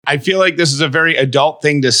I feel like this is a very adult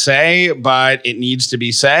thing to say, but it needs to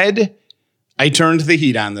be said. I turned the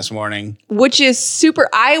heat on this morning. Which is super.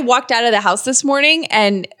 I walked out of the house this morning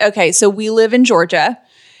and, okay, so we live in Georgia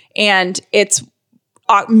and it's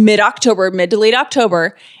mid-October, mid to late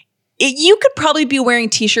October. You could probably be wearing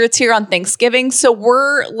t-shirts here on Thanksgiving. So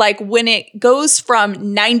we're like, when it goes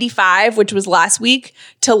from 95, which was last week,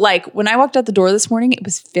 to like, when I walked out the door this morning, it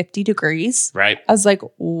was 50 degrees. Right. I was like,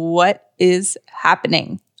 what is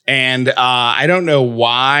happening? And I don't know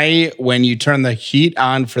why when you turn the heat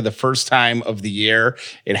on for the first time of the year,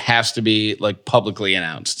 it has to be like publicly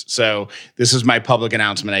announced. So this is my public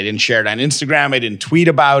announcement. I didn't share it on Instagram. I didn't tweet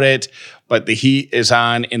about it, but the heat is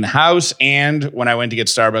on in the house. And when I went to get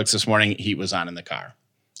Starbucks this morning, heat was on in the car.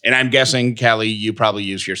 And I'm guessing, Kelly, you probably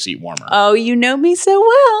use your seat warmer. Oh, you know me so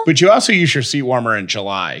well. But you also use your seat warmer in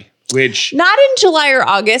July, which... Not in July or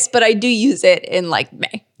August, but I do use it in like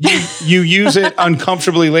May. You use it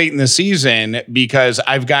uncomfortably late in the season because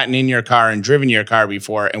I've gotten in your car and driven your car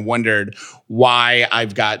before and wondered why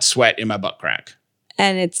I've got sweat in my butt crack.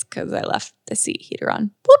 And it's because I left the seat heater on.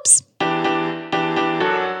 Whoops.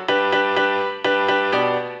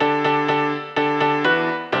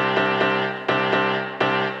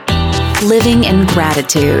 Living in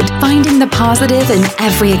gratitude, finding the positive in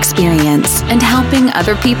every experience, and helping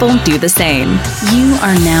other people do the same. You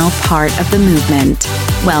are now part of the movement.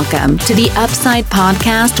 Welcome to the Upside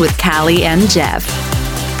Podcast with Callie and Jeff.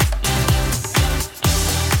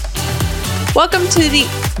 Welcome to the...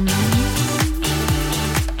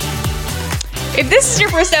 If this is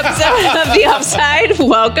your first episode of The Upside,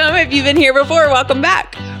 welcome. If you've been here before, welcome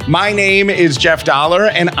back. My name is Jeff Dollar,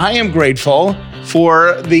 and I am grateful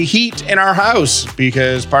for the heat in our house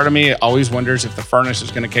because part of me always wonders if the furnace is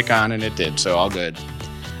going to kick on, and it did, so all good.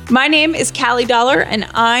 My name is Callie Dollar, and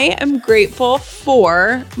I am grateful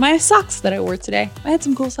for my socks that I wore today. I had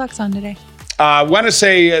some cool socks on today. I want to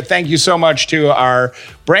say thank you so much to our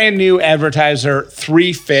brand new advertiser,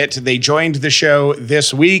 3Fit. They joined the show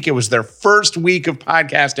this week. It was their first week of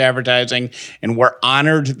podcast advertising, and we're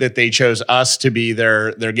honored that they chose us to be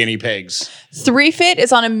their guinea pigs. 3Fit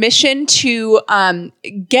is on a mission to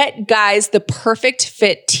get guys the perfect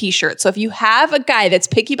fit t-shirt. So if you have a guy that's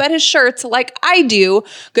picky about his shirts like I do,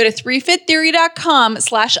 go to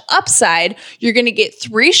 3fittheory.com/upside. You're going to get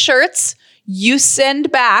 3 shirts. You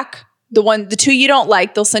send back the 2 you don't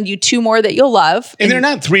like, they'll send you 2 more that you'll love. And they're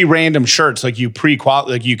not 3 random shirts like you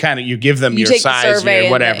like you give them your size or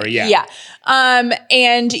whatever. Yeah.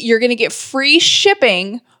 And you're going to get free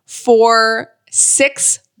shipping for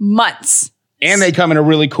 6 months. And they come in a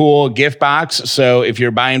really cool gift box. So if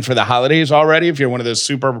you're buying for the holidays already, if you're one of those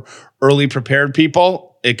super early prepared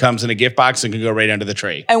people, it comes in a gift box and can go right under the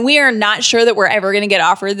tree. And we are not sure that we're ever going to get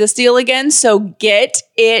offered this deal again. So get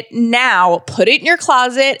it now, put it in your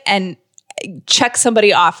closet, and check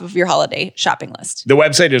somebody off of your holiday shopping list. The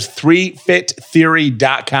website is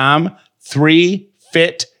 3fittheory.com,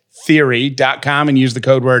 3fittheory.com, and use the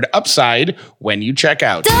code word UPSIDE when you check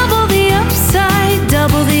out. Double the upside,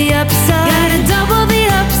 double the upside. Gotta double the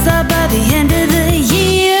upside by the end of the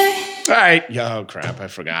year. All right. Oh, crap. I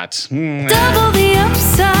forgot. Double the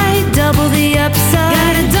upside, double the upside.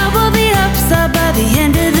 Gotta double the upside by the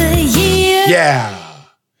end of the year. Yeah.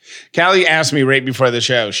 Callie asked me right before the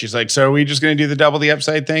show. She's like, so are we just going to do the double the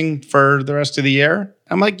upside thing for the rest of the year?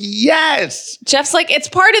 I'm like, yes. Jeff's like, it's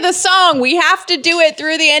part of the song. We have to do it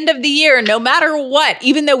through the end of the year, no matter what.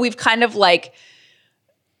 Even though we've kind of like,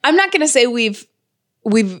 I'm not going to say we've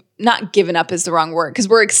not given up is the wrong word because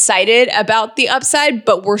we're excited about the upside,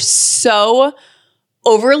 but we're so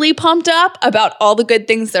overly pumped up about all the good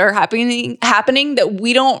things that are happening that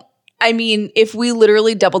we don't, I mean, if we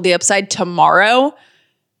literally double the upside tomorrow,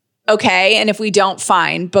 okay. And if we don't,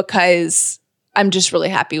 fine, because I'm just really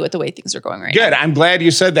happy with the way things are going right now. Good. I'm glad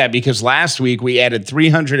you said that because last week we added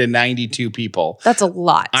 392 people. That's a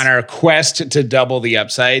lot. On our quest to double the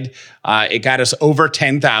upside. It got us over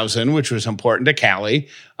 10,000, which was important to Callie.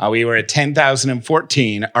 We were at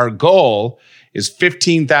 10,014. Our goal is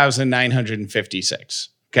 15,956.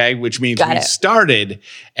 Okay. Which means we started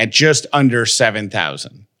at just under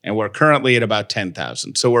 7,000 and we're currently at about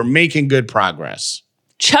 10,000. So we're making good progress.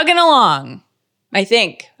 Chugging along, I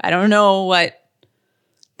think. I don't know what.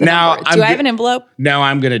 Now, do I have an envelope? No,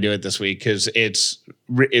 I'm going to do it this week because it's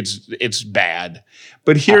bad.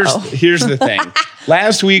 But here's the thing.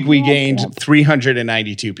 Last week we gained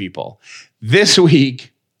 392 people. This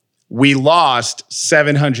week we lost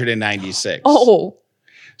 796. Oh,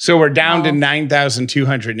 so we're down to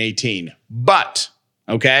 9,218. But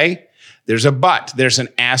okay, there's a but. There's an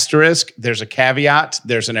asterisk. There's a caveat.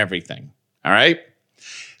 There's an everything. All right.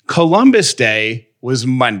 Columbus Day was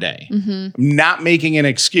Monday. I'm not making an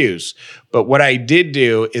excuse, but what I did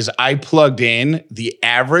do is I plugged in the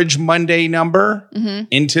average Monday number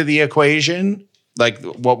into the equation, like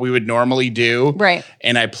what we would normally do. Right.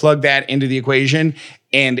 And I plugged that into the equation.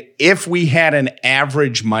 And if we had an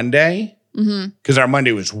average Monday, because our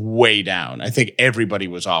Monday was way down, I think everybody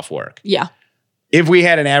was off work. Yeah. If we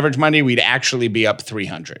had an average Monday, we'd actually be up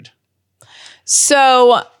 300.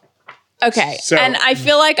 So, okay. So- and I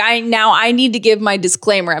feel like I need to give my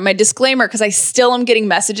disclaimer. And my disclaimer, because I still am getting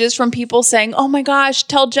messages from people saying, oh my gosh,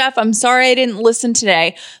 tell Jeff, I'm sorry I didn't listen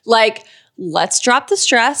today. Like, let's drop the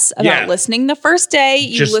stress about listening the first day.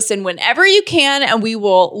 You listen whenever you can, and we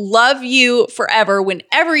will love you forever.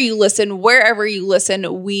 Whenever you listen, wherever you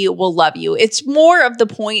listen, we will love you. It's more of the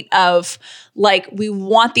point of like, we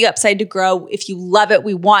want the Upside to grow. If you love it,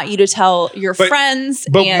 we want you to tell your friends.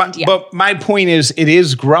 But my point is, it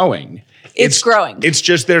is growing. It's growing. It's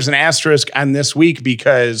just there's an asterisk on this week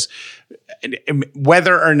because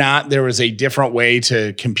whether or not there was a different way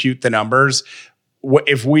to compute the numbers,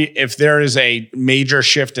 if there is a major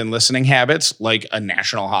shift in listening habits, like a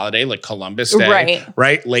national holiday, like Columbus Day,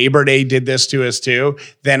 right? Labor Day did this to us too,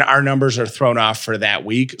 then our numbers are thrown off for that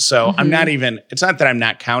week. So it's not that I'm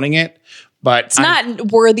not counting it, but it's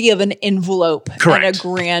not worthy of an envelope correct. and a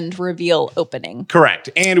grand reveal opening. Correct.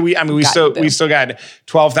 And we still got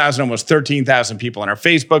 12,000, almost 13,000 people in our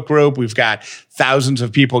Facebook group. We've got thousands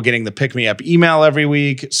of people getting the Pick Me Up email every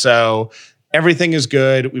week. So everything is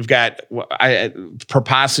good. We've got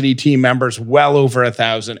Proposity team members well over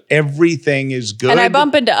 1,000. Everything is good. And I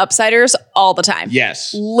bump into Upsiders all the time.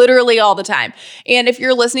 Yes. Literally all the time. And if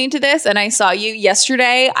you're listening to this and I saw you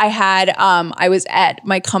yesterday, I was at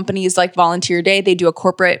my company's like volunteer day. They do a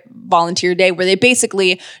corporate volunteer day where they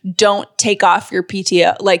basically don't take off your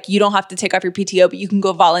PTO. Like you don't have to take off your PTO, but you can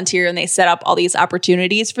go volunteer, and they set up all these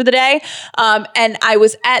opportunities for the day. And I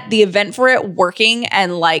was at the event for it working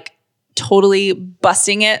and like totally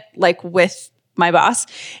busting it like with my boss.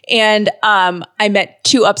 And I met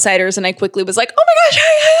two Upsiders, and I quickly was like, oh my gosh,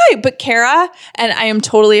 hi. But Kara, and I am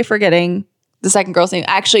totally forgetting the second girl's name.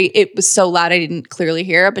 Actually, it was so loud I didn't clearly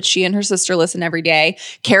hear it, but she and her sister listen every day.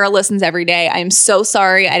 Kara listens every day. I am so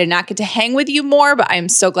sorry I did not get to hang with you more, but I am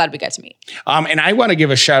so glad we got to meet. And I want to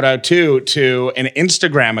give a shout out to an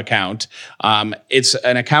Instagram account. It's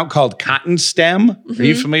an account called Cotton Stem. Are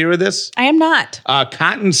you familiar with this? I am not.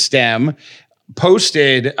 Cotton Stem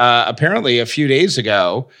posted apparently a few days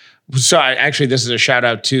ago. So actually, this is a shout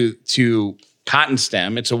out to Cotton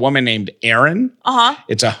Stem. It's a woman named Erin.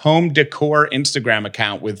 It's a home decor Instagram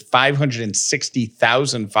account with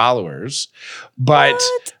 560,000 followers. But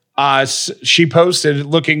she posted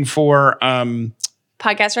looking for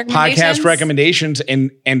podcast recommendations,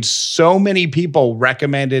 and so many people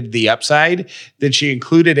recommended The Upside that she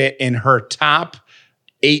included it in her top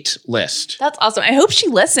 8 list. That's awesome. I hope she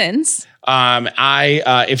listens.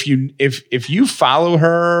 If you follow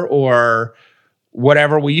her or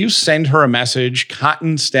whatever, will you send her a message?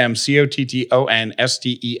 Cotton Stem, COTTONSTEM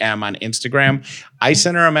on Instagram. I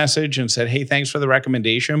sent her a message and said, hey, thanks for the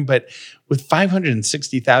recommendation. But with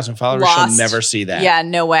 560,000 followers, she'll never see that. Yeah,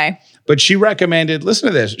 no way. But she recommended, listen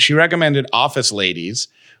to this. She recommended Office Ladies,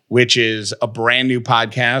 which is a brand new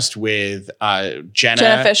podcast with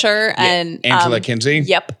Jenna Fisher and Angela Kinsey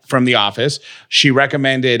from The Office. She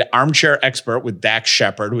recommended Armchair Expert with Dax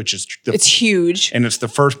Shepard, which is it's huge. And it's the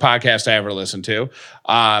first podcast I ever listened to.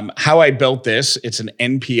 How I Built This. It's an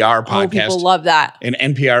NPR podcast. Oh, people love that. And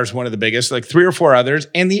NPR is one of the biggest, like 3 or 4 others.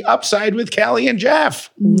 And The Upside with Callie and Jeff.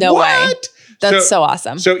 No way. That's so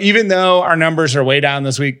awesome. So even though our numbers are way down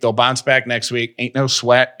this week, they'll bounce back next week. Ain't no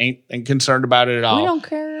sweat. Ain't concerned about it at all. We don't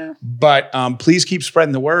care. But please keep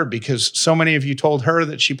spreading the word, because so many of you told her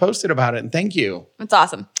that she posted about it. And thank you. That's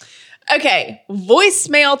awesome. Okay,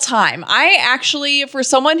 voicemail time. I actually, for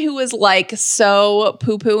someone who was like so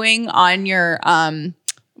poo-pooing on your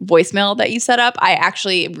voicemail that you set up, I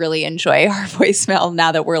actually really enjoy our voicemail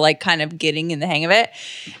now that we're like kind of getting in the hang of it.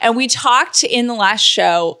 And we talked in the last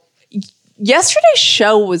show. Yesterday's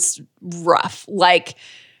show was rough, like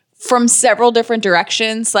from several different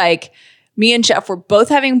directions. Like me and Jeff were both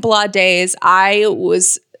having blah days. I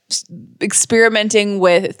was experimenting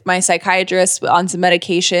with my psychiatrist on some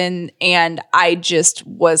medication, and I just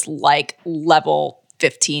was like level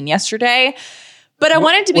 15 yesterday. But I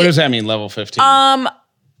wanted to be. What does that mean, level 15?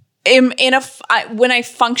 When I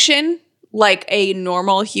function like a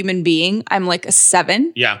normal human being, I'm like a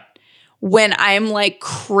 7. Yeah. When I'm like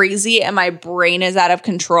crazy and my brain is out of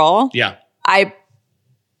control,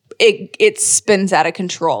 it spins out of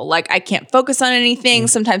control. Like I can't focus on anything.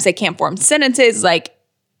 Sometimes I can't form sentences. Like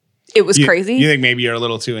it was crazy. You think maybe you're a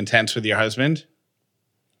little too intense with your husband?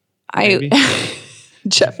 maybe?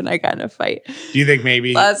 Jeff and I got in a fight Do you think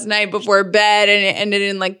maybe? last night before bed, and it ended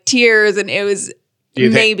in like tears, and it was Do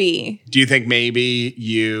you maybe. Do you think maybe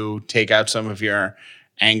you take out some of your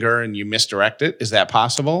anger and you misdirect it? Is that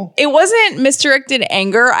possible? It wasn't misdirected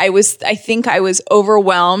anger. I think I was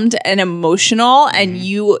overwhelmed and emotional, and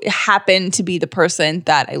you happen to be the person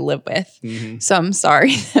that I live with. So I'm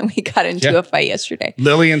sorry that we got into a fight yesterday.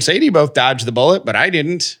 Lily and Sadie both dodged the bullet, but I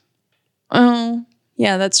didn't. Oh,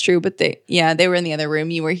 yeah, that's true. But they were in the other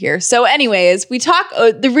room. You were here. So anyways, we talk.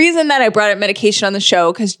 The reason that I brought up medication on the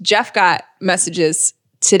show, because Jeff got messages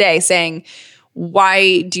today saying,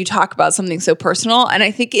 why do you talk about something so personal? And I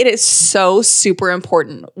think it is so super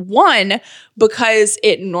important. One, because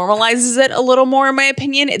it normalizes it a little more, in my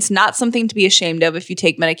opinion. It's not something to be ashamed of if you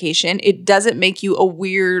take medication. It doesn't make you a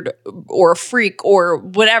weird or a freak or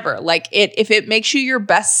whatever. Like if it makes you your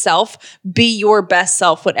best self, be your best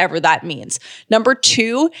self, whatever that means. Number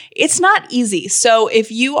two, it's not easy. So if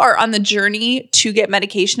you are on the journey to get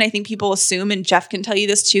medication, I think people assume, and Jeff can tell you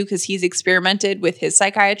this too, because he's experimented with his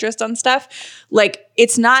psychiatrist on stuff. Like,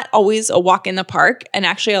 it's not always a walk in the park. And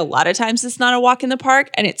actually, a lot of times it's not a walk in the park,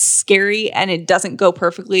 and it's scary and it doesn't go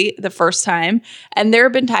perfectly the first time. And there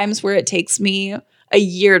have been times where it takes me a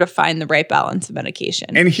year to find the right balance of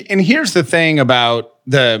medication. And here's the thing about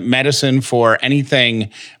the medicine for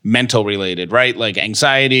anything mental related, right? Like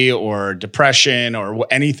anxiety or depression or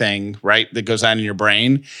anything, right, that goes on in your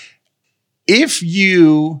brain. If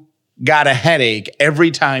you got a headache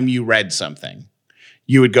every time you read something,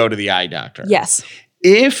 you would go to the eye doctor. Yes.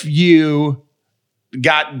 If you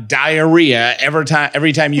got diarrhea every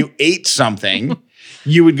time you ate something,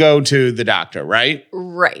 you would go to the doctor, right?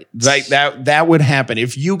 Right. Like that would happen.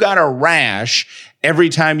 If you got a rash every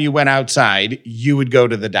time you went outside, you would go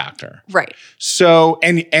to the doctor. Right. So,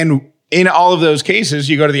 and in all of those cases,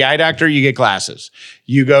 you go to the eye doctor, you get glasses.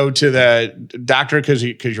 You go to the doctor because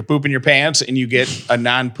you're pooping your pants, and you get a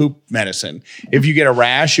non-poop medicine. If you get a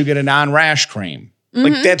rash, you get a non-rash cream.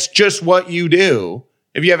 Like, that's just what you do.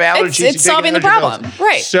 If you have allergies, it's solving the problem. pills.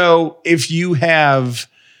 Right. So if you have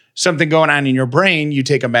something going on in your brain, you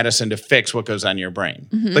take a medicine to fix what goes on in your brain.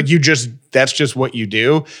 Like, that's just what you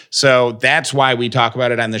do. So that's why we talk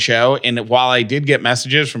about it on the show. And while I did get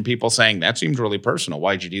messages from people saying, that seems really personal,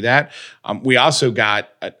 why'd you do that? We also got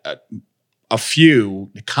a few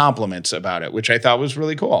compliments about it, which I thought was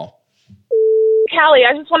really cool. Callie,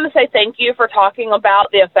 I just want to say thank you for talking about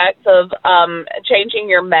the effects of changing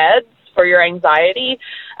your meds for your anxiety.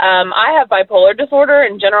 I have bipolar disorder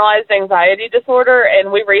and generalized anxiety disorder,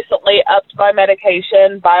 and we recently upped my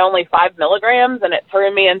medication by only 5 milligrams, and it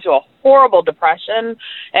threw me into a horrible depression,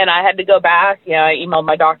 and I had to go back. I emailed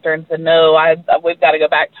my doctor and said, no, we've got to go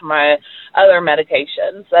back to my other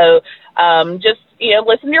medication. So just,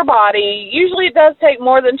 listen to your body. Usually it does take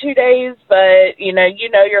more than 2 days, but, you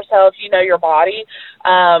know yourself, you know your body.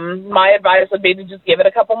 My advice would be to just give it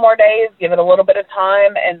a couple more days, give it a little bit of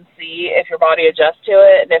time, and see if your body adjusts to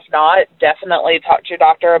it. And if not, definitely talk to your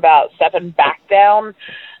doctor about stepping back down.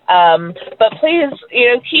 But please,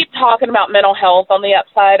 keep talking about mental health on the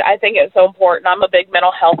upside. I think it's so important. I'm a big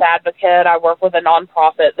mental health advocate. I work with a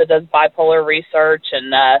nonprofit that does bipolar research,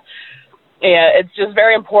 and it's just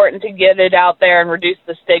very important to get it out there and reduce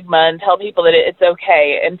the stigma and tell people that it's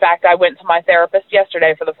okay. In fact, I went to my therapist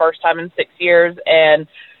yesterday for the first time in 6 years, and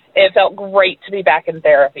it felt great to be back in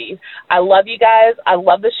therapy. I love you guys. I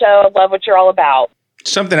love the show. I love what you're all about.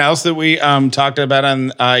 Something else that we talked about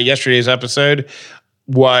on yesterday's episode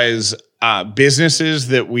was businesses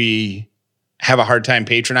that we have a hard time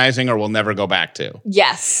patronizing or will never go back to.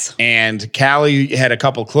 Yes. And Callie had a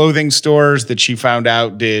couple clothing stores that she found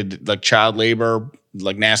out did like child labor,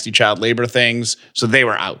 like nasty child labor things. So they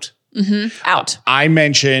were out. Out. I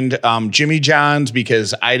mentioned Jimmy John's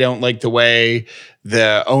because I don't like the way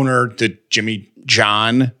the owner, the Jimmy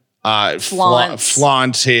John,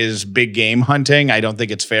 flaunts his big game hunting. I don't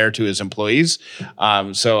think it's fair to his employees.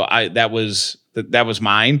 So that was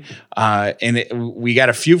mine. And we got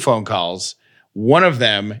a few phone calls. One of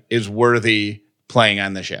them is worthy playing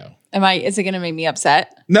on the show. Is it going to make me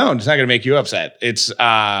upset? No, it's not going to make you upset. It's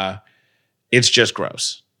just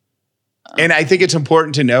gross. And I think it's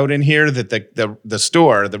important to note in here that the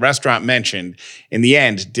store, the restaurant mentioned in the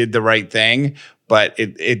end did the right thing, but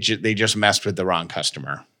they just messed with the wrong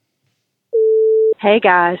customer. Hey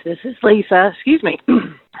guys, this is Lisa. Excuse me.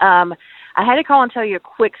 I had to call and tell you a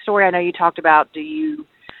quick story. I know you talked about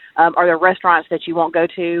are there restaurants that you won't go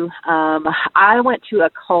to? I went to a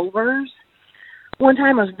Culver's one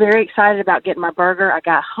time. I was very excited about getting my burger. I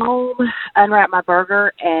got home, unwrapped my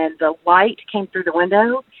burger, and the light came through the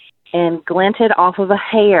window and glinted off of a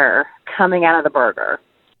hair coming out of the burger.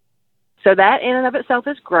 So that in and of itself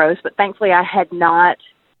is gross, but thankfully I had not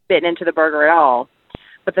bitten into the burger at all.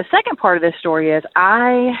 But the second part of this story is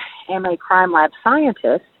I am a crime lab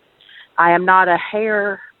scientist. I am not a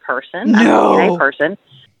hair person. I'm a DNA person.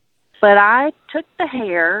 But I took the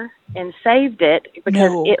hair and saved it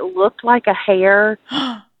because it looked like a hair.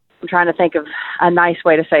 I'm trying to think of a nice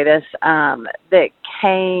way to say this, that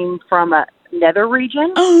came from a nether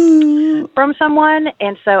region from someone.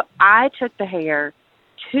 And so I took the hair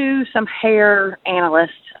to some hair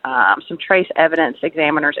analysts, some trace evidence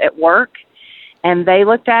examiners at work, and they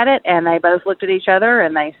looked at it, and they both looked at each other,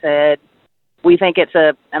 and they said, we think it's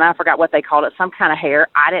and I forgot what they called it, some kind of hair.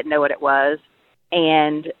 I didn't know what it was.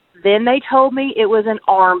 And then they told me it was an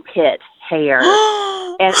armpit hair,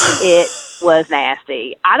 and it was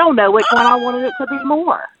nasty. I don't know which one I wanted it to be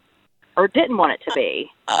more or didn't want it to be.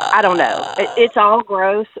 I don't know. It's all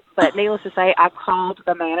gross, but needless to say, I called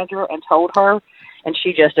the manager and told her, and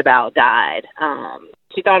she just about died.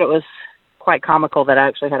 She thought it was quite comical that I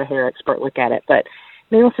actually had a hair expert look at it, but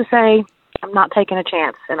needless to say, I'm not taking a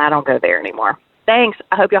chance, and I don't go there anymore. Thanks.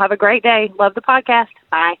 I hope you'll have a great day. Love the podcast.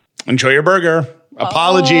 Bye. Enjoy your burger.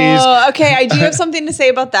 Apologies. Oh, okay, I do have something to say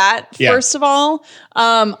about that. Yeah. First of all,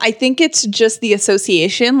 I think it's just the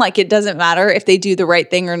association. Like, it doesn't matter if they do the right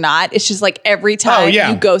thing or not. It's just like every time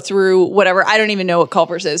you go through whatever, I don't even know what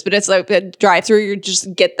Culver's is, but it's like a drive-through. You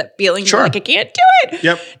just get that feeling. You're like, I can't do it.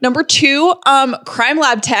 Yep. Number two, crime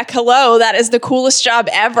lab tech. Hello, that is the coolest job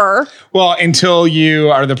ever. Well, until you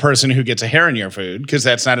are the person who gets a hair in your food, because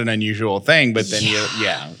that's not an unusual thing. But then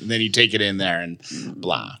then you take it in there and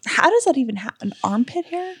blah. How does that even happen? Armpit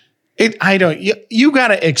hair? I don't. You got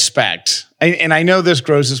to expect, and I know this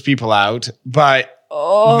grosses people out, but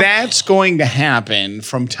that's going to happen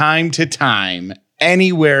from time to time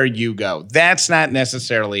anywhere you go. That's not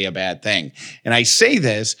necessarily a bad thing. And I say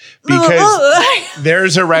this because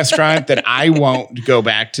there's a restaurant that I won't go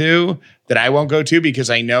back to, that I won't go to because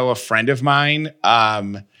I know a friend of mine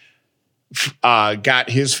got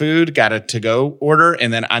his food, got a to-go order,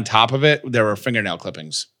 and then on top of it, there were fingernail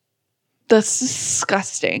clippings. That's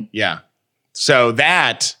disgusting. Yeah. So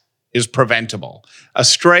that is preventable. A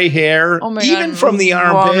stray hair, even from the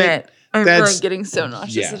armpit. I'm really getting so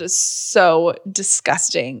nauseous. Yeah. It is so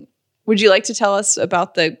disgusting. Would you like to tell us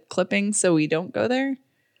about the clipping so we don't go there?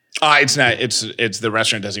 It's not. It's the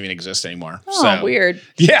restaurant doesn't even exist anymore. Oh, so weird.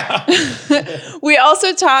 Yeah. We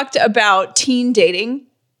also talked about teen dating.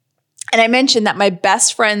 And I mentioned that my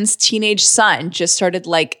best friend's teenage son just started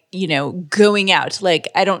going out. Like,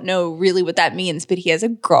 I don't know really what that means, but he has a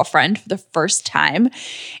girlfriend for the first time.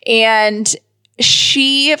 And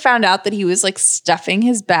she found out that he was stuffing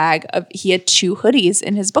his bag he had 2 hoodies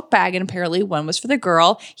in his book bag, and apparently one was for the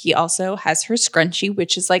girl. He also has her scrunchie,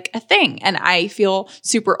 which is a thing. And I feel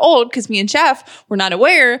super old because me and Jeff were not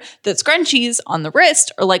aware that scrunchies on the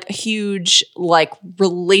wrist are a huge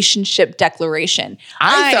relationship declaration.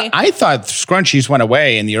 I thought scrunchies went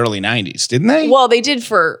away in the early 90s, didn't they? Well, they did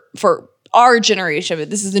for our generation, but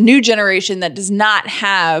this is the new generation that does not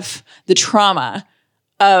have the trauma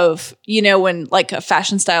of, when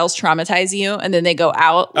fashion styles traumatize you and then they go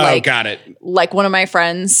out. Got it. One of my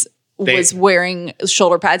friends was wearing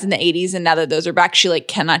shoulder pads in the 80s, and now that those are back, she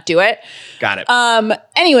cannot do it. Got it.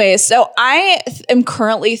 Anyway, so I am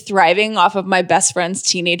currently thriving off of my best friend's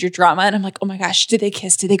teenager drama. And I'm like, oh my gosh, did they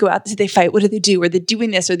kiss? Did they go out? Did they fight? What did they do? Are they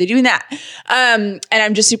doing this? Are they doing that? And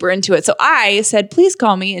I'm just super into it. So I said, please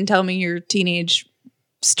call me and tell me your teenage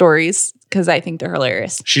stories, because I think they're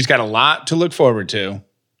hilarious. She's got a lot to look forward to.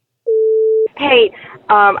 Hey,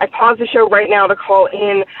 I paused the show right now to call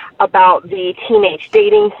in about the teenage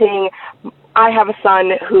dating thing. I have a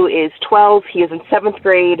son who is 12. He is in 7th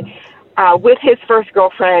grade with his first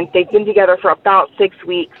girlfriend. They've been together for about 6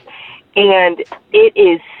 weeks, and it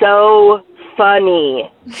is so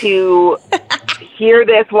funny to hear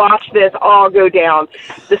this, watch this all go down.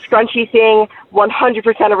 The scrunchie thing,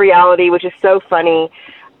 100% of reality, which is so funny.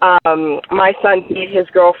 My son gave his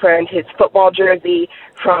girlfriend his football jersey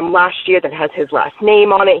from last year that has his last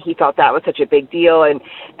name on it. He thought that was such a big deal,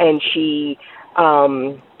 and she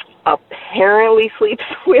apparently sleeps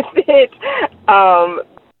with it.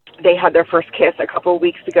 They had their first kiss a couple of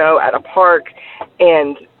weeks ago at a park,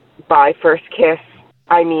 and by first kiss,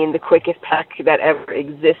 I mean the quickest peck that ever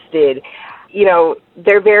existed.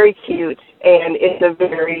 They're very cute, and it's a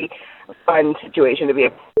very fun situation to be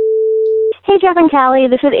in. Hey, Jeff and Callie,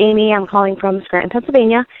 this is Amy. I'm calling from Scranton,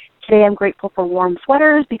 Pennsylvania. Today I'm grateful for warm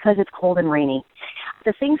sweaters because it's cold and rainy.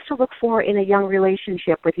 The things to look for in a young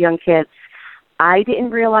relationship with young kids. I didn't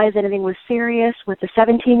realize anything was serious with the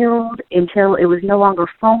 17-year-old until it was no longer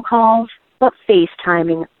phone calls, but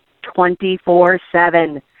FaceTiming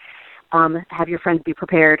 24/7. have your friends be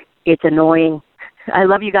prepared. It's annoying. I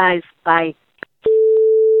love you guys. Bye.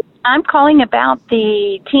 I'm calling about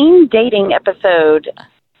the teen dating episode.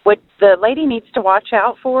 What the lady needs to watch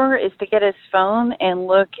out for is to get his phone and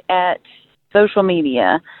look at social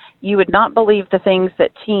media. You would not believe the things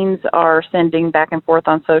that teens are sending back and forth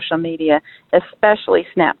on social media, especially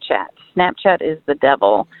Snapchat. Snapchat is the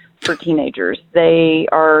devil for teenagers. They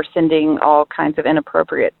are sending all kinds of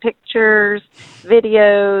inappropriate pictures,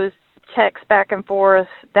 videos, texts back and forth.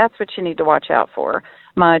 That's what you need to watch out for.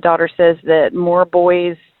 My daughter says that more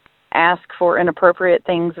boys ask for inappropriate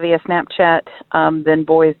things via Snapchat than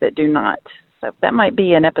boys that do not. So that might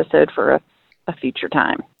be an episode for a future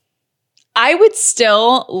time. I would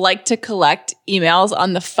still like to collect emails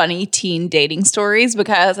on the funny teen dating stories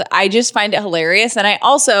because I just find it hilarious. And I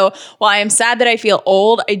also, while I am sad that I feel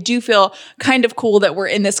old, I do feel kind of cool that we're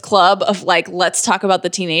in this club of like, let's talk about the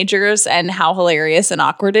teenagers and how hilarious and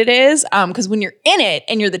awkward it is. Because when you're in it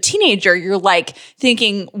and you're the teenager, you're like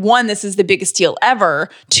thinking, one, this is the biggest deal ever.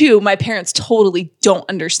 Two, my parents totally don't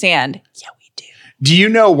understand. Yeah, we do. Do you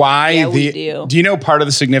know why? Yeah, we do. Do you know part of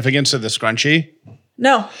the significance of the scrunchie?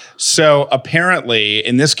 No. So apparently,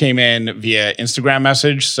 and this came in via Instagram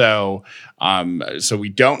message. So we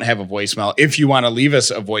don't have a voicemail. If you want to leave us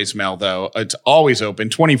a voicemail, though, it's always open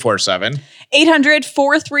 24/7.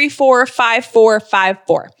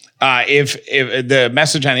 800-434-5454. If the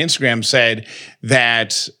message on Instagram said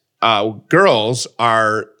that girls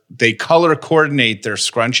they color coordinate their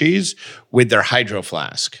scrunchies with their Hydro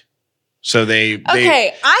Flask. So they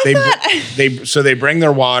bring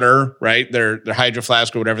their water, right? Their Hydro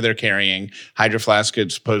Flask or whatever they're carrying. Hydro Flask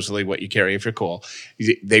is supposedly what you carry if you're cool.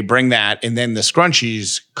 They bring that, and then the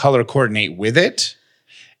scrunchies color coordinate with it.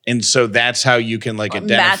 And so that's how you can like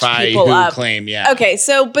identify who claim. Yeah. Okay.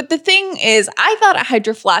 So, but the thing is, I thought a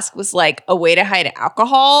Hydro Flask was like a way to hide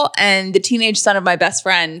alcohol. And the teenage son of my best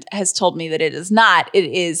friend has told me that it is not. It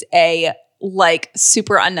is a like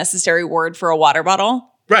super unnecessary word for a water bottle.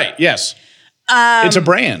 Right. Yes. It's a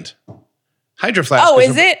brand. Hydro Flask. Oh,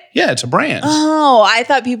 is it? Yeah, it's a brand. Oh, I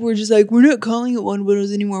thought people were just like, we're not calling it water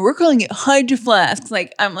bottles anymore. We're calling it Hydro Flasks.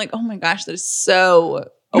 Like, I'm like, oh my gosh, that is so.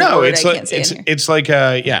 No, it's like it's like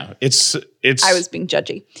it's. I was being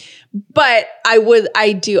judgy, but I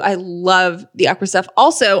love the awkward stuff.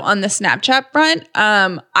 Also on the Snapchat front,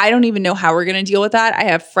 I don't even know how we're gonna deal with that. I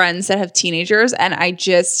have friends that have teenagers, and I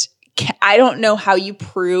don't know how you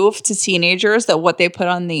prove to teenagers that what they put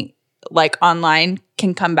on the like online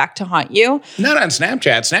can come back to haunt you. Not on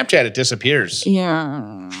Snapchat. Snapchat, it disappears.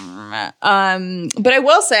 Yeah. But I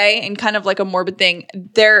will say, in kind of like a morbid thing,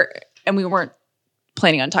 and we weren't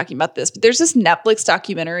planning on talking about this, but there's this Netflix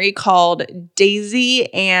documentary called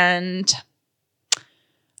Daisy and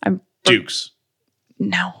Dukes.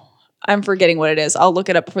 No, I'm forgetting what it is. I'll look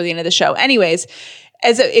it up before the end of the show. Anyways,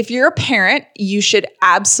 if you're a parent, you should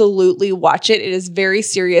absolutely watch it. It is very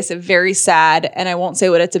serious and very sad. And I won't say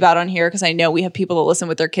what it's about on here because I know we have people that listen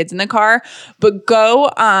with their kids in the car. But go,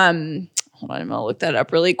 hold on, I'm going to look that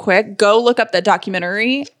up really quick. Go look up that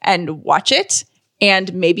documentary and watch it.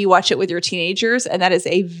 And maybe watch it with your teenagers. And that is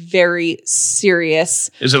a very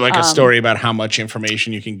serious. Is it like a story about how much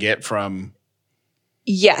information you can get from?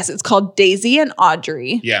 Yes, it's called Daisy and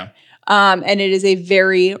Audrey. Yeah. And it is a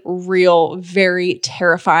very real, very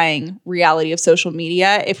terrifying reality of social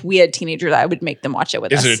media. If we had teenagers, I would make them watch it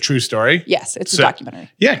with us. Is it a true story? Yes, it's a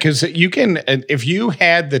documentary. Yeah, because you can, if you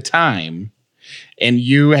had the time and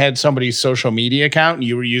you had somebody's social media account and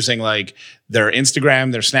you were using like their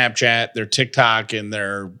Instagram, their Snapchat, their TikTok, and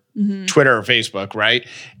their Twitter or Facebook, right?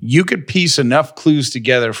 You could piece enough clues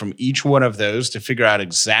together from each one of those to figure out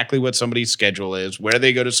exactly what somebody's schedule is, where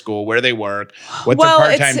they go to school, where they work, what their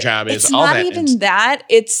part-time job is. It's not even that.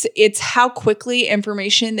 It's how quickly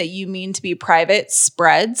information that you mean to be private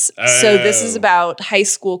spreads. So this is about high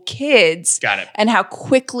school kids. Got it. And how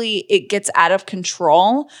quickly it gets out of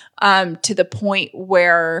control to the point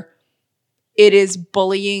where it is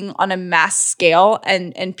bullying on a mass scale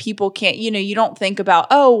and people can't, you don't think about,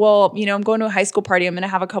 oh, well, I'm going to a high school party. I'm going to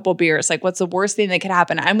have a couple beers. Like, what's the worst thing that could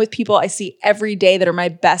happen? I'm with people I see every day that are my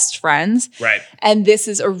best friends. Right. And this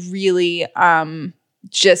is a really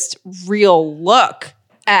just real look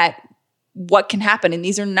at what can happen. And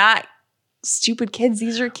these are not stupid kids.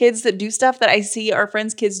 These are kids that do stuff that I see our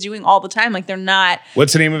friends' kids doing all the time. Like, they're not.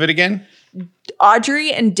 What's the name of it again?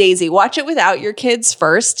 Audrey and Daisy. Watch it without your kids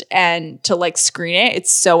first and to like screen it. It's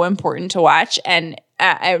so important to watch. And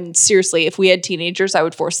seriously, if we had teenagers, I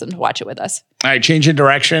would force them to watch it with us. All right, change in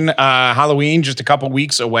direction. Halloween, just a couple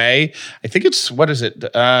weeks away. I think it's, what is it?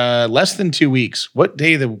 Less than 2 weeks. What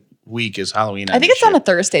day of the week is Halloween? I think it's on a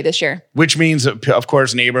Thursday this year. Which means, of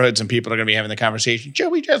course, neighborhoods and people are going to be having the conversation. Should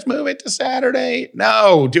we just move it to Saturday?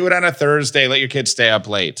 No, do it on a Thursday. Let your kids stay up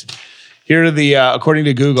late. Here are the, according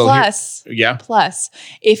to Google. Plus, yeah. Plus,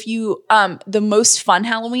 if you, the most fun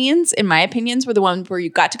Halloweens, in my opinions, were the ones where you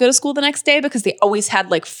got to go to school the next day because they always had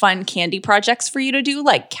like fun candy projects for you to do,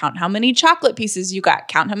 like count how many chocolate pieces you got,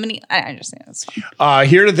 count how many. I understand that's fun.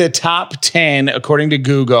 Here are the top 10, according to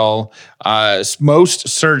Google, most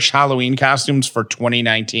searched Halloween costumes for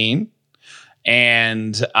 2019.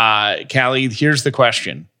 And Callie, here's the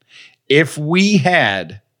question. If we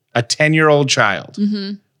had a 10-year-old child,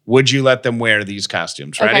 would you let them wear these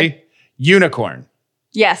costumes? Ready? Okay. Unicorn.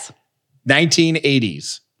 Yes.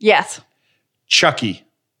 1980s. Yes. Chucky.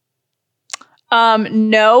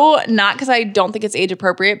 No, not because I don't think it's age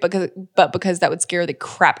appropriate, but because that would scare the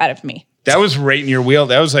crap out of me. That was right in your wheel.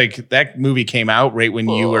 That was like, that movie came out right when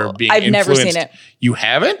you were being I've influenced. never seen it. You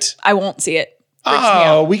haven't? I won't see it.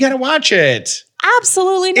 Oh, we got to watch it.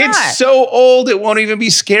 Absolutely not. It's so old, it won't even be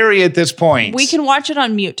scary at this point. We can watch it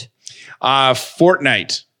on mute.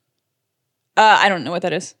 Fortnite. I don't know what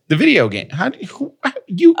that is. The video game. How do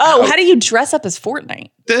you dress up as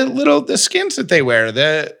Fortnite? The skins that they wear.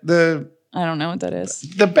 I don't know what that is.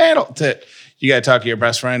 The battle. You got to talk to your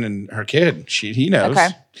best friend and her kid. He knows. Okay.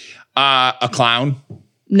 A clown.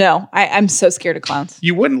 No, I'm so scared of clowns.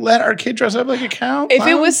 You wouldn't let our kid dress up like a clown? If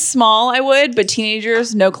it was small, I would, but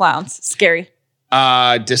teenagers, no clowns. Scary.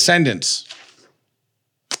 Descendants.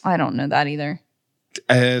 I don't know that either.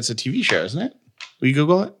 It's a TV show, isn't it? Will you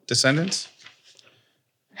Google it? Descendants.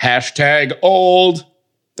 Hashtag old.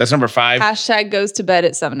 That's number 5. Hashtag goes to bed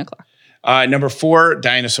at 7:00. Number 4,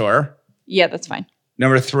 dinosaur. Yeah, that's fine.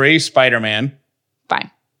 Number 3, Spider-Man. Fine.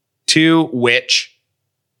 2, witch.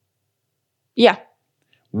 Yeah.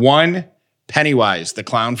 1, Pennywise, the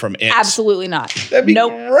clown from It. Absolutely not. That'd be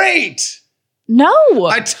great. No.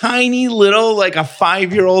 A tiny little, like a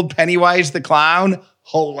 5-year-old Pennywise the clown.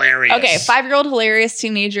 Hilarious. Okay, 5-year-old hilarious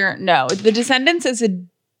teenager. No. The Descendants is a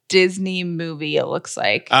Disney movie, it looks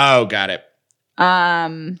like. Oh, got it.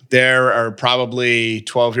 There are probably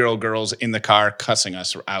 12-year-old girls in the car cussing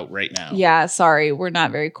us out right now. Yeah, sorry. We're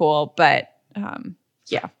not very cool, but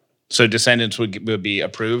yeah. So Descendants would be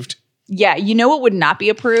approved? Yeah, you know what would not be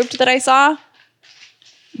approved that I saw?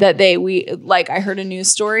 I heard a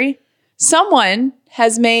news story. Someone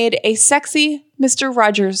has made a sexy Mr.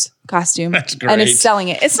 Rogers costume. That's great. And is selling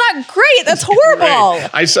it. It's not great. That's horrible. Great.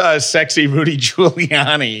 I saw a sexy Rudy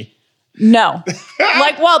Giuliani. No.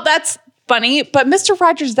 That's funny, but Mr.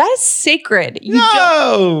 Rogers, that is sacred. We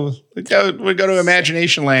go to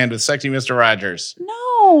Imagination Land with sexy Mr. Rogers.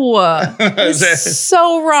 No. It's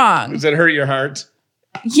so wrong. Does it hurt your heart?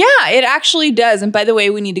 Yeah, it actually does. And by the way,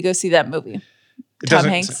 we need to go see that movie. Tom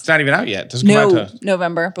Hanks. It's not even out yet. It doesn't come out till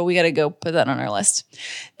November, but we got to go put that on our list.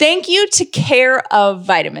 Thank you to Care of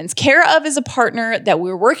Vitamins. Care of is a partner that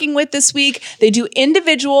we're working with this week. They do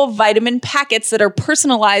individual vitamin packets that are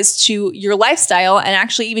personalized to your lifestyle and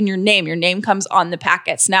actually even your name. Your name comes on the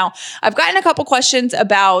packets. Now, I've gotten a couple questions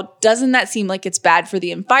about, doesn't that seem like it's bad for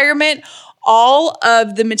the environment? All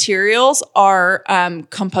of the materials are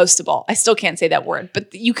compostable. I still can't say that word,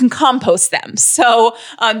 but you can compost them. So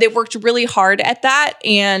they worked really hard at that,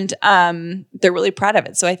 and they're really proud of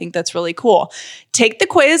it. So I think that's really cool. Take the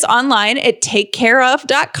quiz online at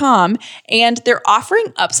takecareof.com, and they're offering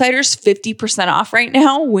Upsiders 50% off right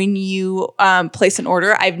now when you place an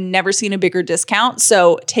order. I've never seen a bigger discount,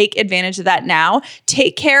 so take advantage of that now.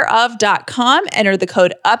 Takecareof.com, enter the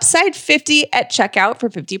code UPSIDE50 at checkout for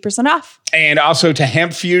 50% off. And also to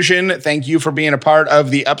Hemp Fusion, thank you for being a part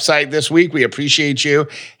of the Upside this week. We appreciate you.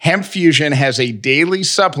 Hemp Fusion has a daily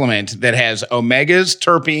supplement that has omegas,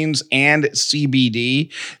 terpenes, and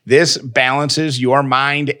CBD. This balances your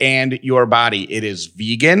mind and your body. It is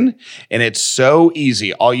vegan, and it's so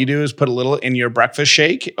easy. All you do is put a little in your breakfast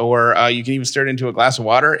shake, or you can even stir it into a glass of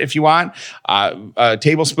water if you want. A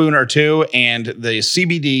tablespoon or two, and the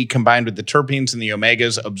CBD combined with the terpenes and the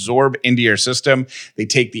omegas absorb into your system. They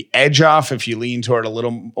take the edge off if you lean toward a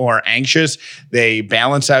little more anxious. They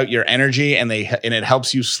balance out your energy, and it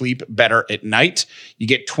helps you sleep better at night. You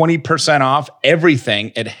get 20% off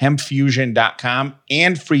everything at hempfusion.com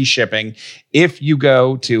and free shipping if you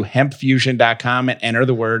go to hempfusion.com and enter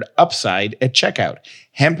the word UPSIDE at checkout.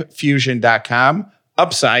 hempfusion.com,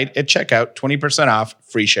 UPSIDE at checkout, 20% off,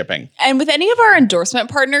 free shipping. And with any of our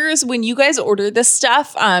endorsement partners, when you guys order this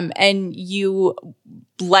stuff and you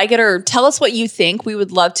like it or tell us what you think, we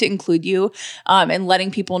would love to include you in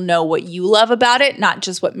letting people know what you love about it, not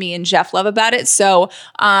just what me and Jeff love about it. So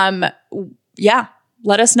yeah,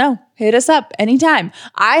 let us know. Hit us up anytime.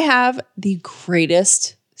 I have the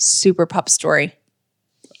greatest super pup story.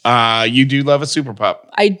 You do love a super pup.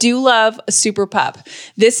 I do love a super pup.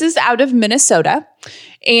 This is out of Minnesota.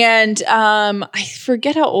 And I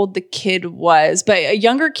forget how old the kid was, but a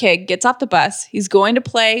younger kid gets off the bus. He's going to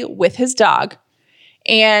play with his dog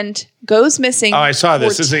and goes missing. Oh, I saw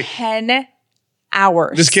this. For This is 10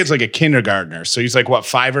 hours. This kid's like a kindergartner. So he's like, what,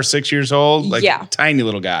 5 or 6 years old? Like Yeah. tiny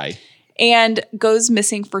little guy. And goes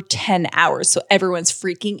missing for 10 hours. So everyone's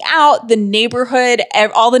freaking out. The neighborhood,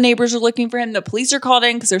 all the neighbors are looking for him. The police are called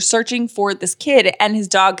in because they're searching for this kid and his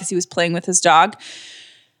dog because he was playing with his dog.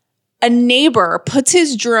 A neighbor puts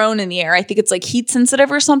his drone in the air. I think it's like heat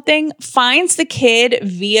sensitive or something. Finds the kid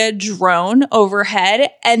via drone overhead.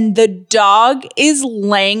 And the dog is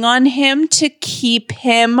laying on him to keep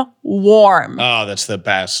him warm. Oh, that's the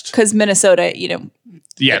best. Because Minnesota, you know,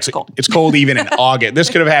 Yeah, it's cold even in August. This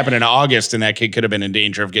could have happened in August, and that kid could have been in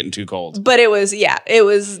danger of getting too cold. But it was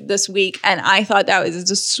this week, and I thought that was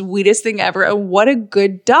the sweetest thing ever. And what a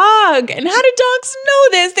good dog. And how do dogs know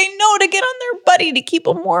this? They know to get on their buddy to keep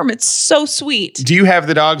them warm. It's so sweet. Do you have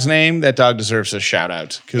the dog's name? That dog deserves a shout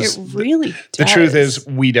out. It really does. The truth is,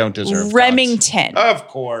 we don't deserve Remington. Dogs. Of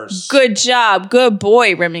course. Good job. Good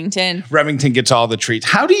boy, Remington. Remington gets all the treats.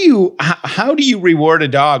 How do you reward a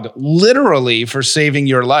dog literally for saving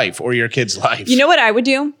your life or your kid's life? You know what I would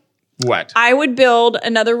do? What? I would build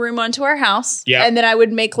another room onto our house. Yeah. And then I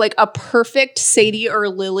would make like a perfect Sadie or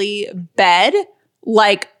Lily bed,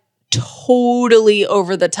 like totally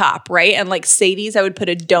over the top, right? And like Sadie's, I would put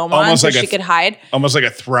a dome on so she could hide. Almost like a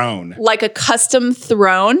throne. Like a custom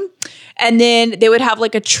throne. And then they would have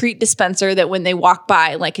like a treat dispenser that when they walk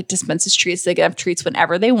by, like it dispenses treats. They can have treats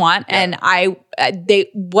whenever they want. Yeah. And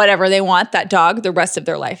whatever they want, that dog, the rest of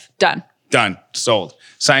their life. Done. Sold.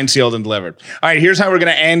 Signed, sealed, and delivered. All right, here's how we're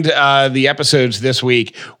going to end the episodes this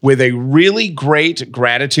week with a really great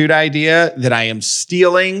gratitude idea that I am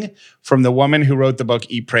stealing from the woman who wrote the book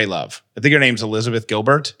Eat, Pray, Love. I think her name's Elizabeth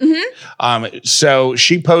Gilbert. Mm-hmm. So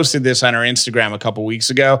she posted this on her Instagram a couple weeks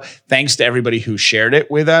ago. Thanks to everybody who shared it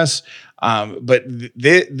with us. But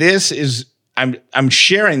this is, I'm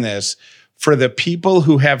sharing this for the people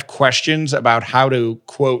who have questions about how to,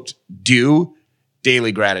 quote, do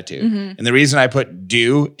daily gratitude. Mm-hmm. And the reason I put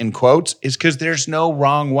do in quotes is because there's no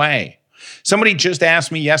wrong way. Somebody just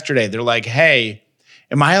asked me yesterday, they're like, hey,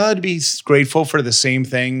 am I allowed to be grateful for the same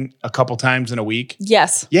thing a couple times in a week?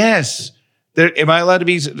 Yes. Yes. Am I allowed to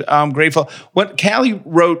be grateful? What Callie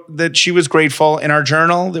wrote that she was grateful in our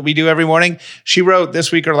journal that we do every morning, she wrote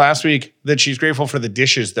this week or last week that she's grateful for the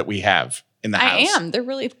dishes that we have in the house. I am. They're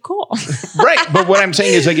really cool. Right. But what I'm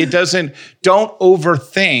saying is like, don't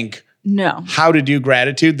overthink how to do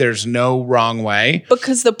gratitude. There's no wrong way.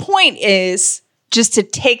 Because the point is just to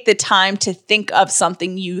take the time to think of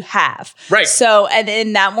something you have. Right. So, and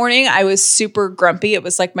in that morning, I was super grumpy. It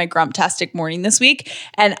was like my grumptastic morning this week.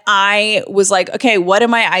 And I was like, okay, what in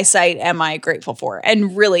my eyesight am I grateful for?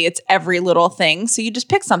 And really, it's every little thing. So you just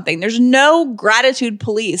pick something. There's no gratitude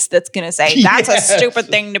police that's going to say, that's a stupid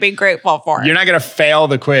thing to be grateful for. You're not going to fail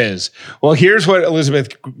the quiz. Well, here's what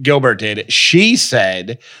Elizabeth Gilbert did. She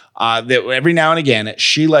said that every now and again,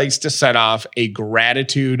 she likes to set off a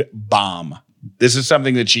gratitude bomb. This is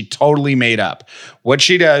something that she totally made up. What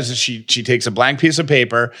she does is she takes a blank piece of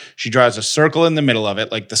paper, she draws a circle in the middle of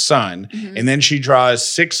it, like the sun, and then she draws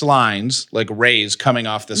 6 lines, like rays coming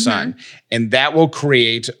off the sun, and that will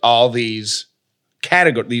create all these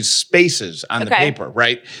these spaces on the paper,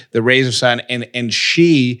 right? The rays of sun, and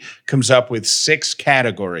she comes up with 6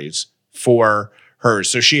 categories for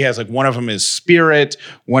hers. So she has like one of them is spirit,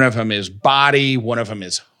 one of them is body, one of them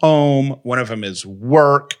is home, one of them is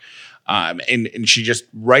work. And she just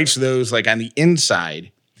writes those like on the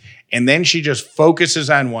inside. And then she just focuses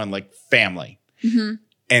on one, like family. Mm-hmm.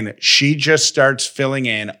 And she just starts filling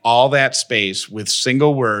in all that space with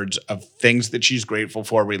single words of things that she's grateful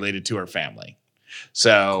for related to her family.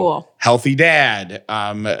 So cool. Healthy dad,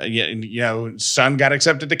 son got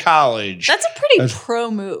accepted to college. That's a pretty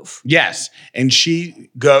pro move. Yes. And she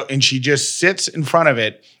just sits in front of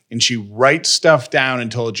it and she writes stuff down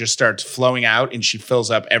until it just starts flowing out and she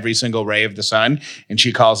fills up every single ray of the sun and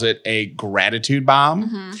she calls it a gratitude bomb.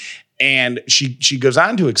 Mm-hmm. And she goes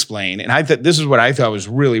on to explain, and I thought this is what I thought was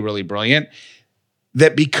really, really brilliant,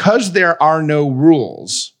 that because there are no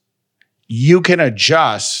rules, you can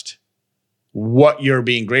adjust what you're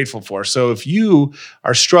being grateful for. So if you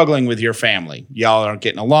are struggling with your family, y'all aren't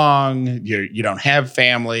getting along, you don't have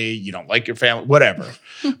family, you don't like your family, whatever,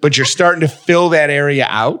 but you're starting to fill that area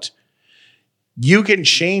out, you can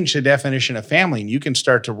change the definition of family and you can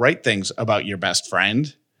start to write things about your best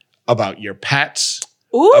friend, about your pets,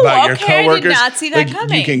 Ooh, about your okay, coworkers. I did not see that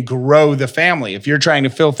coming. You can grow the family. If you're trying to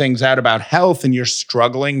fill things out about health and you're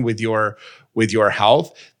struggling with your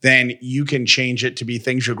health, then you can change it to be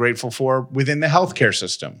things you're grateful for within the healthcare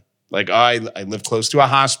system. Like, I live close to a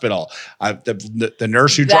hospital. The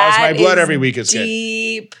nurse who draws my blood every week is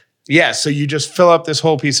deep. Good. Yeah, so you just fill up this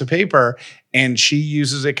whole piece of paper, and she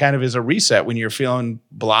uses it kind of as a reset when you're feeling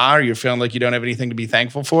blah or you're feeling like you don't have anything to be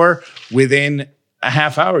thankful for. Within a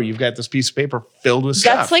half hour, you've got this piece of paper filled with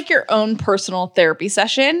stuff. That's like your own personal therapy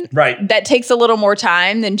session. Right. That takes a little more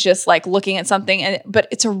time than just like looking at something. But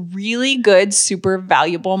it's a really good, super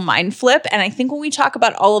valuable mind flip. And I think when we talk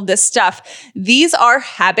about all of this stuff, these are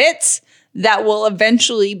habits that will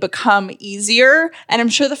eventually become easier. And I'm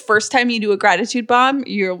sure the first time you do a gratitude bomb,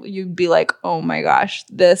 you'd be like, oh my gosh,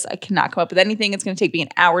 I cannot come up with anything. It's going to take me an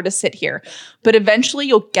hour to sit here. But eventually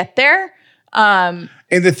you'll get there. And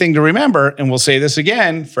the thing to remember, and we'll say this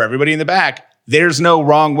again for everybody in the back, there's no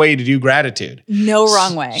wrong way to do gratitude. No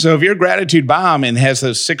wrong way. So if your gratitude bomb and has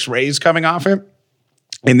those 6 rays coming off it,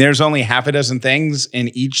 and there's only half a dozen things in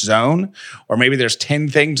each zone, or maybe there's 10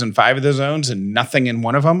 things in 5 of the zones and nothing in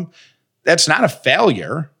one of them, that's not a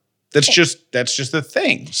failure. That's just the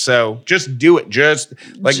thing. So just do it. Just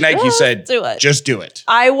like Nike said, do it. Just do it.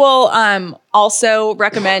 I will also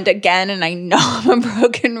recommend again, and I know I'm a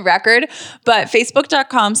broken record, but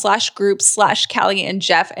facebook.com/groups/Callie and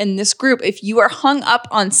Jeff. And this group, if you are hung up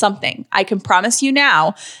on something, I can promise you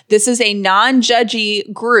now, this is a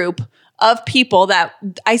non-judgy group of people that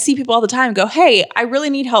I see people all the time go, hey, I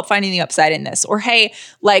really need help finding the upside in this. Or, hey,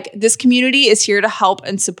 like this community is here to help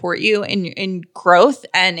and support you in growth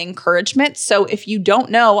and encouragement. So if you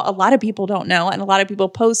don't know, a lot of people don't know, and a lot of people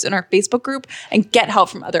post in our Facebook group and get help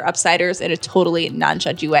from other upsiders in a totally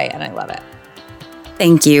non-judgy way. And I love it.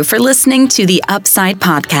 Thank you for listening to the Upside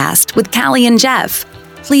Podcast with Callie and Jeff.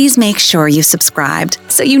 Please make sure you subscribed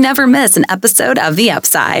so you never miss an episode of The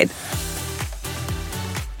Upside.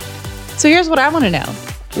 So here's what I want to know.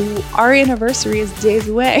 Our anniversary is days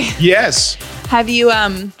away. Yes. Have you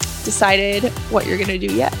decided what you're going to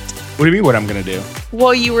do yet? What do you mean what I'm going to do?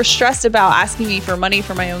 Well, you were stressed about asking me for money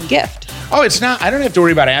for my own gift. Oh, it's not. I don't have to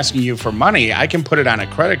worry about asking you for money. I can put it on a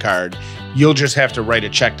credit card. You'll just have to write a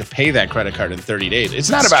check to pay that credit card in 30 days.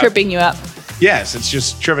 It's not about tripping you up. Yes, it's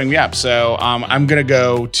just tripping me up. So I'm going to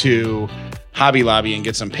go to Hobby Lobby and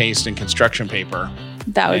get some paste and construction paper.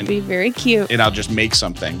 That would be very cute. And I'll just make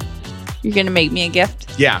something. You're going to make me a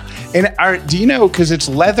gift? Yeah. And do you know, because it's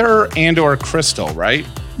leather and or crystal, right?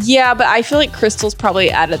 Yeah, but I feel like crystal's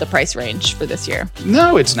probably out of the price range for this year.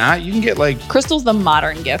 No, it's not. You can get like... Crystal's the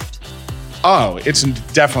modern gift. Oh, it's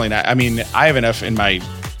definitely not. I mean, I have enough in my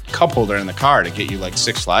cup holder in the car to get you like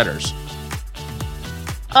 6 sliders.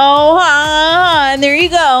 Oh, and there you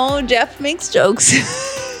go. Jeff makes jokes.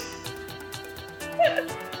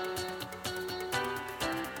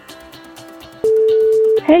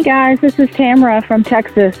 Hey guys, this is Tamara from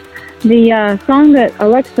Texas. The song that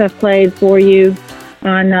Alexa played for you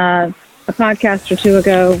on a podcast or 2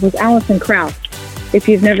 ago was Alison Krauss. If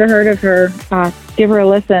you've never heard of her, give her a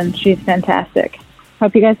listen. She's fantastic.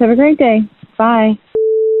 Hope you guys have a great day. Bye.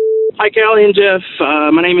 Hi, Callie and Jeff.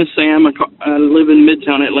 My name is Sam. I live in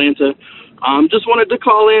Midtown Atlanta. Just wanted to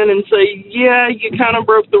call in and say, yeah, you kind of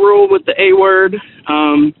broke the rule with the A word.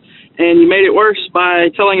 And you made it worse by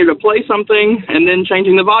telling her to play something and then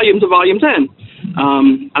changing the volume to volume 10.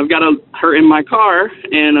 I've got her in my car,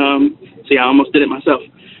 and see, I almost did it myself.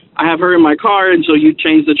 I have her in my car, and so you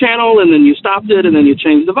changed the channel, and then you stopped it, and then you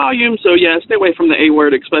changed the volume. So, yeah, stay away from the A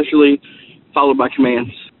word, especially followed by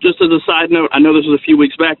commands. Just as a side note, I know this was a few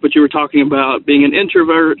weeks back, but you were talking about being an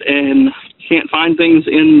introvert and can't find things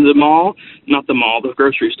in the mall. Not the mall, the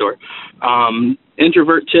grocery store.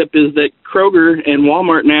 Introvert tip is that Kroger and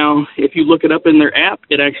Walmart now, if you look it up in their app,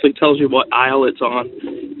 it actually tells you what aisle it's on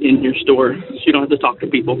in your store, so you don't have to talk to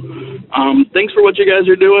people. Thanks for what you guys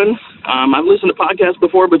are doing. I've listened to podcasts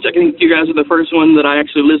before, but I think you guys are the first one that I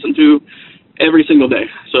actually listen to every single day.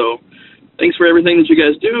 So thanks for everything that you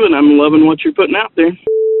guys do, and I'm loving what you're putting out there.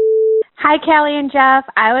 Hi, Callie and Jeff.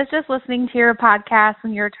 I was just listening to your podcast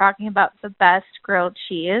when you were talking about the best grilled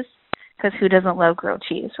cheese, because who doesn't love grilled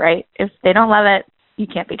cheese, right? If they don't love it, you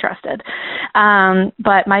can't be trusted.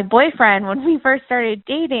 But my boyfriend, when we first started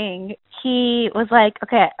dating, he was like,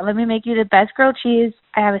 okay, let me make you the best grilled cheese.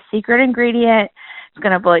 I have a secret ingredient. It's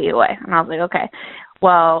going to blow you away. And I was like, okay.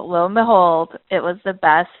 Well, lo and behold, it was the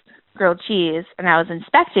best grilled cheese. And I was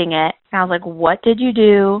inspecting it. And I was like, what did you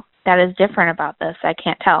do that is different about this? I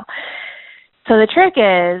can't tell. So the trick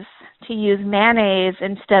is to use mayonnaise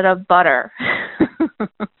instead of butter.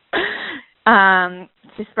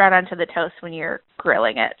 to spread onto the toast when you're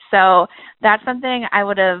grilling it. So that's something I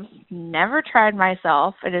would have never tried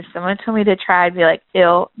myself. And if someone told me to try, I'd be like,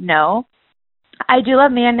 ew, no. I do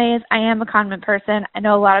love mayonnaise. I am a condiment person. I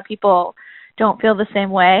know a lot of people don't feel the same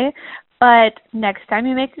way. But next time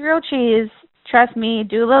you make grilled cheese, trust me,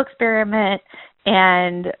 do a little experiment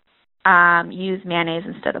and use mayonnaise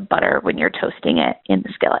instead of butter when you're toasting it in the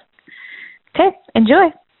skillet. Okay, enjoy.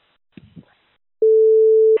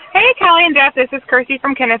 Hey, Callie and Jeff, this is Kirsty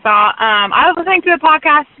from Kennesaw. I was listening to a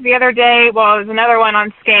podcast the other day, well, it was another one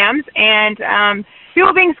on scams, and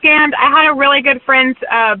people being scammed. I had a really good friend's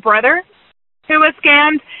brother who was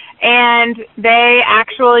scammed, and they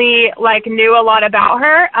actually, like, knew a lot about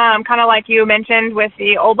her, kind of like you mentioned with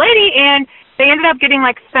the old lady, and they ended up getting,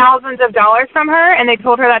 like, thousands of dollars from her, and they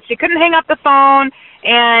told her that she couldn't hang up the phone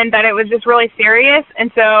and that it was just really serious,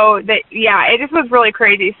 and so, it just was really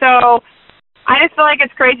crazy. So I just feel like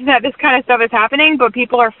it's crazy that this kind of stuff is happening, but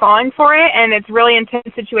people are falling for it, and it's really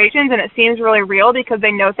intense situations, and it seems really real because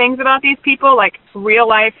they know things about these people, like real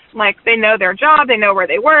life, like they know their job, they know where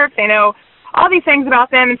they work, they know all these things about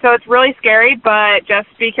them, and so it's really scary, but just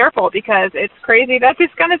be careful because it's crazy that this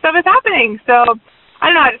kind of stuff is happening. So, I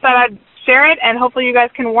don't know, I just thought I'd share it, and hopefully you guys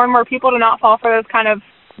can warn more people to not fall for those kind of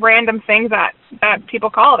random things that people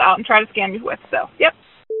call about and try to scam you with. So, yep.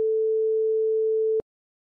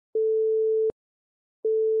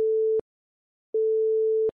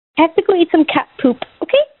 I have to go eat some cat poop.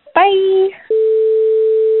 Okay, bye.